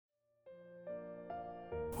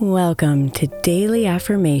Welcome to Daily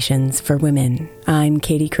Affirmations for Women. I'm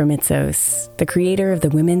Katie Kremitzos, the creator of the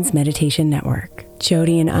Women's Meditation Network.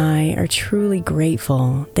 Jody and I are truly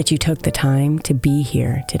grateful that you took the time to be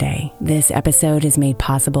here today. This episode is made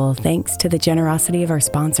possible thanks to the generosity of our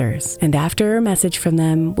sponsors. And after a message from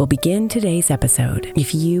them, we'll begin today's episode.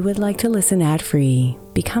 If you would like to listen ad-free,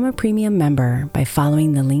 become a premium member by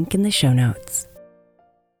following the link in the show notes.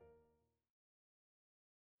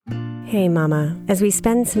 Hey Mama, as we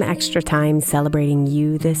spend some extra time celebrating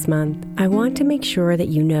you this month, I want to make sure that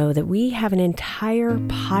you know that we have an entire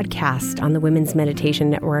podcast on the Women's Meditation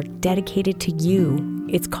Network dedicated to you.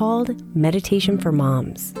 It's called Meditation for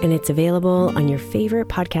Moms, and it's available on your favorite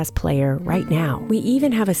podcast player right now. We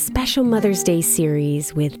even have a special Mother's Day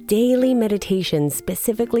series with daily meditations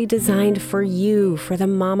specifically designed for you, for the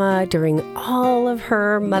mama, during all of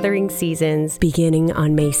her mothering seasons, beginning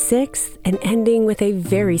on May 6th and ending with a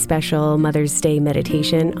very special Mother's Day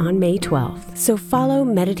meditation on May 12th. So follow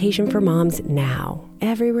Meditation for Moms now,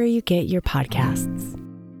 everywhere you get your podcasts.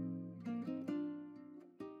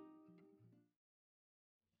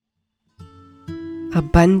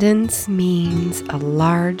 Abundance means a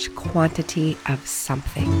large quantity of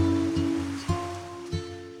something.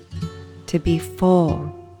 To be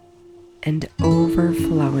full and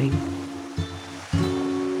overflowing.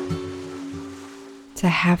 To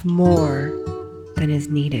have more than is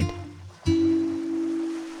needed.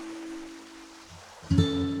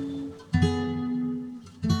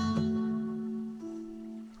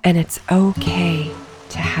 And it's okay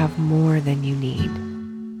to have more than you need.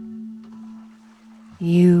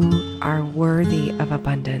 You are worthy of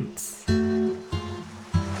abundance.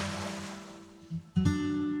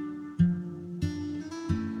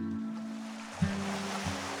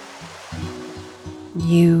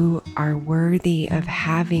 You are worthy of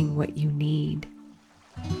having what you need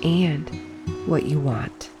and what you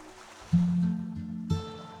want.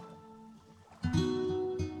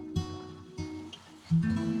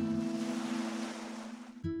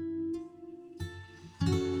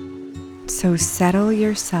 So settle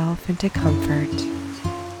yourself into comfort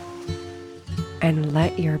and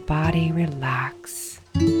let your body relax.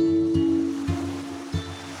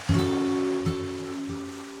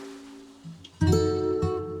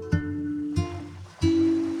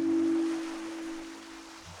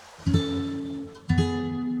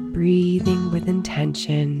 Breathing with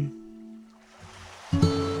intention,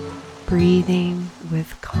 breathing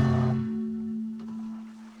with calm.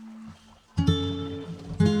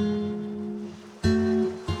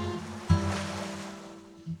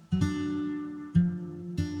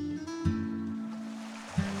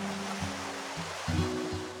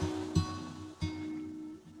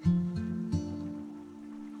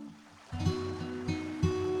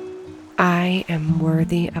 I am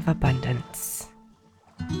worthy of abundance.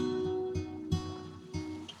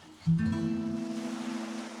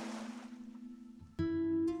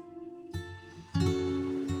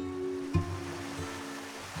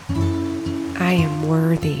 I am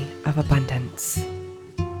worthy of abundance.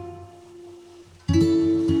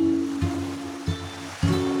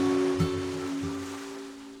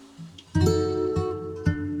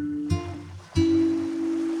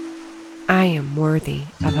 I am worthy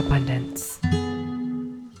of abundance.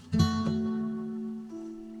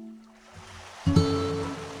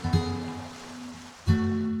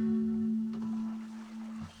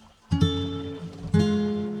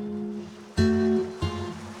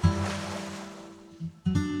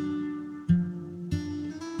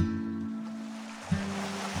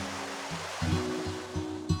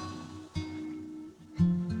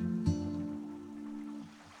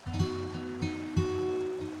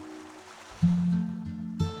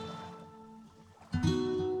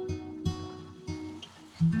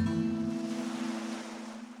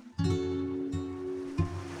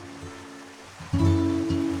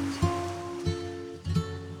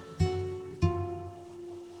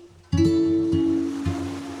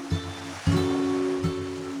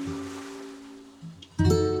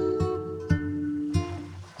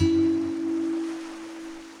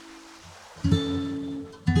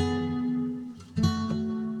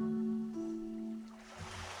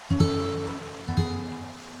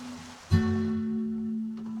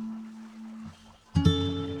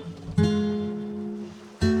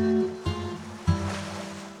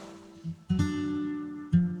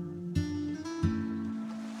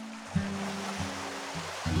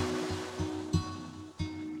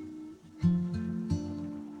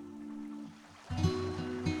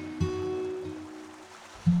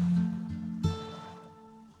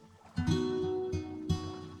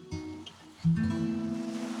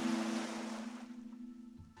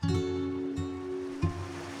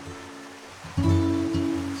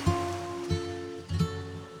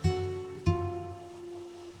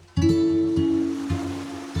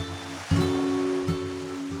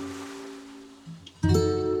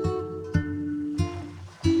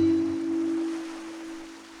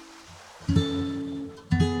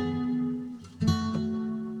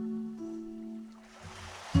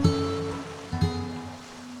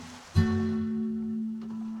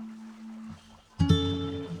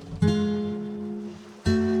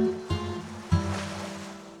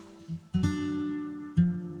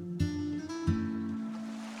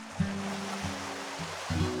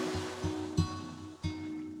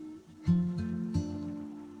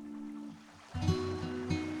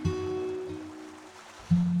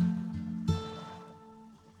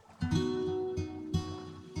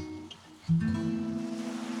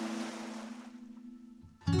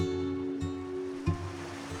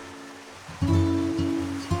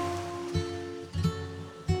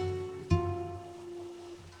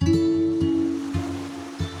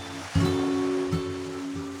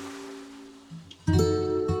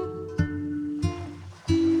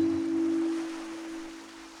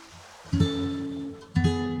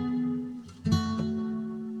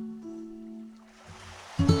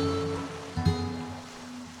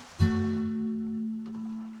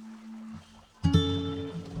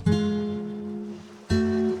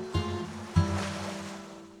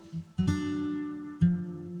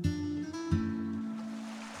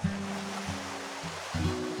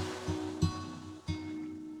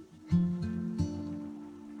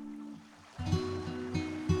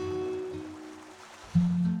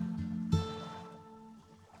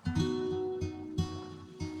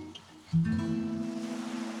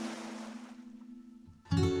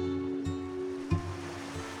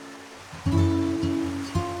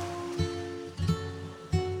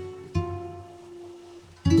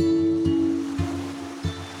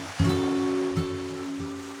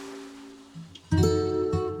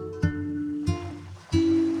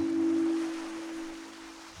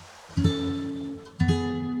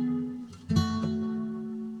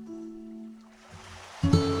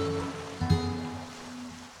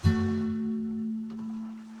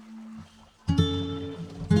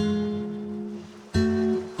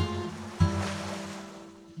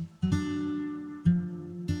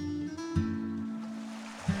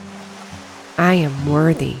 I am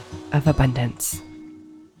worthy of abundance.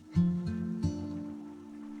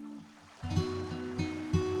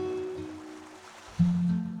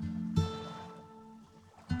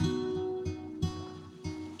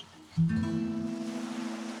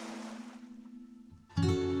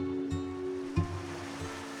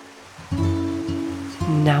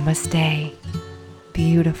 Namaste.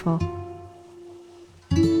 Beautiful.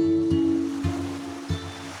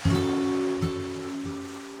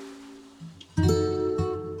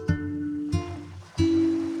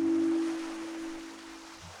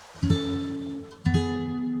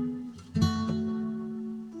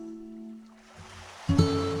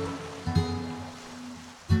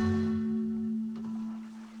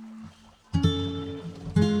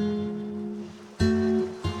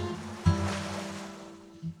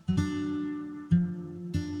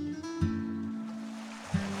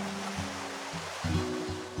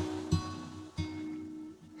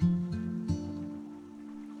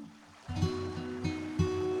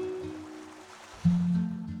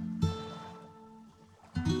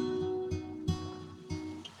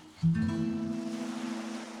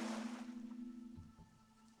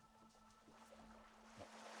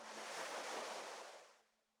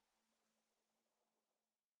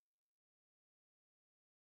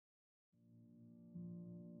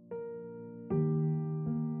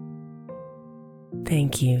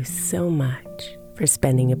 Thank you so much for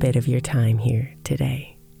spending a bit of your time here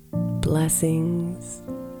today. Blessings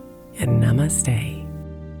and namaste.